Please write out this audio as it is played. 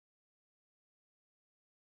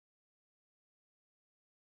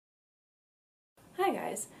Hi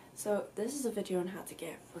guys, so this is a video on how to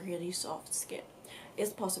get really soft skin.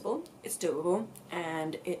 It's possible, it's doable,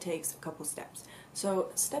 and it takes a couple steps. So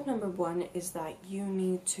step number one is that you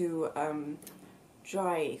need to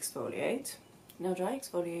dry exfoliate. Now dry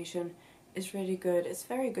exfoliation is really good, it's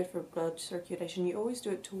very good for blood circulation. You always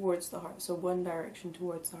do it towards the heart, so one direction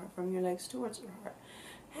towards the heart, from your legs towards your heart.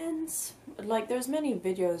 Hence, like there's many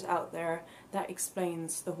videos out there that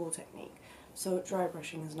explains the whole technique. So dry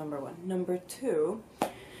brushing is number one. Number two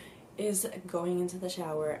is going into the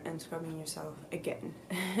shower and scrubbing yourself again.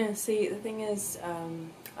 See, the thing is,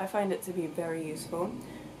 I find it to be very useful.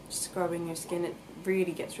 Scrubbing your skin, it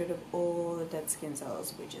really gets rid of all the dead skin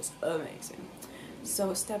cells, which is amazing.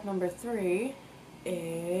 So step number three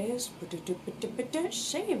is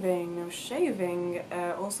shaving. Now shaving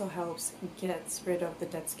also helps gets rid of the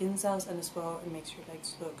dead skin cells, and as well it makes your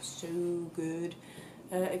legs look so good.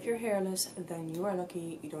 If you're hairless, then you are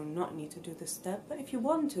lucky. You do not need to do this step, but if you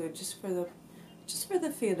want to, just for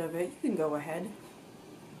the feel of it, you can go ahead.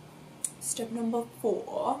 Step number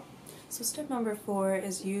four. So step number four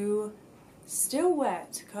is you, still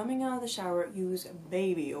wet, coming out of the shower, use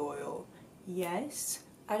baby oil. Yes,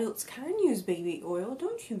 adults can use baby oil.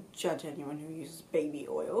 Don't you judge anyone who uses baby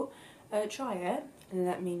oil. Try it and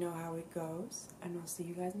let me know how it goes, and I'll see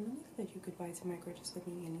you guys in the next video. Goodbye to my gorgeous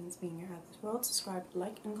living aliens being here out this world. Subscribe,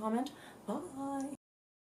 like, and comment. Bye!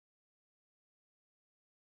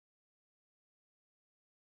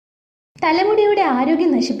 തലമുടിയുടെ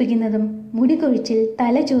ആരോഗ്യം നശിപ്പിക്കുന്നതും മുടികൊഴിച്ചിൽ,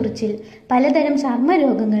 തലചൊറിച്ചിൽ, പലതരം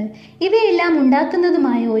ചർമ്മരോഗങ്ങൾ ഇവയെല്ലാം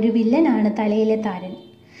ഉണ്ടാക്കുന്നതുമായ ഒരു വില്ലനാണ് തലയിലെ താരൻ.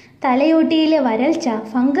 തലയോട്ടിയിലെ വരൾച്ച,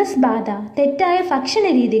 fungus ബാധ, തെറ്റായ ഭക്ഷണ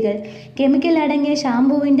രീതികൾ, കെമിക്കൽ അടങ്ങിയ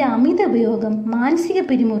ഷാംപൂവിൻ്റെ അമിത ഉപയോഗം, മാനസിക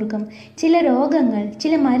പിരിമുറുക്കം, ചില രോഗങ്ങൾ,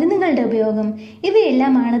 ചില മരുന്നുകളുടെ ഉപയോഗം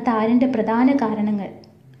ഇവയെല്ലാമാണ് താരൻ്റെ പ്രധാന കാരണങ്ങൾ.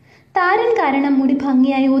 താരൻ കാരണം മുടി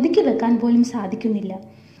ഭംഗിയായി ഒതുക്കി വെക്കാൻ പോലും സാധിക്കുന്നില്ല.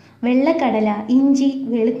 വെള്ളക്കടല, ഇഞ്ചി,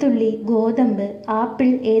 വെളുത്തുള്ളി, ഗോതമ്പ്, ആപ്പിൾ,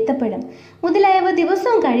 ഏത്തപ്പഴം മുതലായവ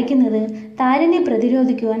ദിവസവും കഴിക്കുന്നത് താരനെ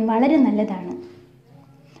പ്രതിരോധിക്കുവാൻ വളരെ നല്ലതാണ്.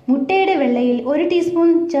 മുട്ടയുടെ വെള്ളയിൽ 1 ടീസ്പൂൺ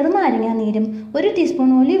ചെറുനാരങ്ങാ നീരും 1 ടീസ്പൂൺ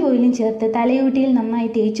ഒലിവ് ഓയിലും ചേർത്ത് തലയോട്ടിയിൽ നന്നായി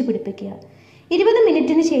തേച്ച് പിടിപ്പിക്കുക. 20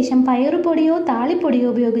 മിനിറ്റിന് ശേഷം പയറുപൊടിയോ താളിപ്പൊടിയോ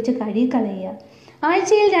ഉപയോഗിച്ച് കഴുകിക്കളയുക.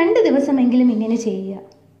 ആഴ്ചയിൽ 2 ദിവസമെങ്കിലും ഇങ്ങനെ ചെയ്യുക.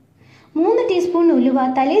 3 ടീസ്പൂൺ ഉലുവ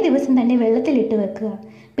തലേ ദിവസം തന്നെ വെള്ളത്തിലിട്ട് വെക്കുക.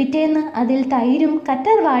 പിറ്റേന്ന് അതിൽ തൈരും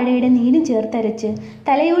കറ്റാർ വാഴയുടെ നീരും ചേർത്തരച്ച്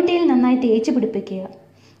തലയോട്ടിയിൽ നന്നായി തേച്ച് പിടിപ്പിക്കുക.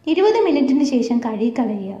 20 മിനിറ്റിന് ശേഷം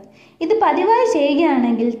കഴുകിക്കളയുക. ഇത് പതിവായി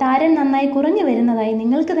ചെയ്യുകയാണെങ്കിൽ താരൻ നന്നായി കുറഞ്ഞു വരുന്നതായി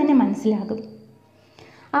നിങ്ങൾക്ക് തന്നെ മനസ്സിലാകും.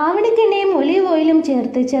 ആവണക്കെണ്ണയും ഒലിവ് ഓയിലും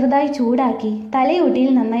ചേർത്ത് ചെറുതായി ചൂടാക്കി തലയോട്ടിയിൽ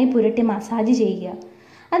നന്നായി പുരട്ടി മസാജ് ചെയ്യുക.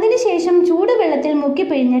 അതിനുശേഷം ചൂടുവെള്ളത്തിൽ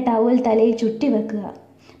മുക്കിപ്പിഴിഞ്ഞ ടവൽ തലയിൽ ചുറ്റി വെക്കുക.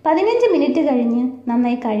 15 മിനിറ്റ് കഴിഞ്ഞ്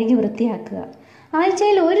നന്നായി കഴുകി വൃത്തിയാക്കുക.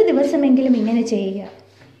 ആഴ്ചയിൽ 1 ദിവസമെങ്കിലും ഇങ്ങനെ ചെയ്യുക.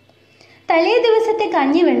 തലേ ദിവസത്തെ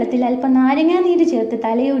കഞ്ഞിവെള്ളത്തിൽ അല്പം നാരങ്ങാ നീര് ചേർത്ത്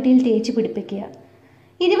തലയോട്ടിയിൽ തേച്ച് പിടിപ്പിക്കുക.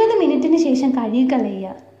 20 മിനിറ്റിന് ശേഷം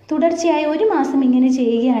കഴുകിക്കളയുക. തുടർച്ചയായി 1 മാസം ഇങ്ങനെ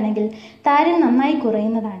ചെയ്യുകയാണെങ്കിൽ താരൻ നന്നായി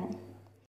കുറയുന്നതാണ്.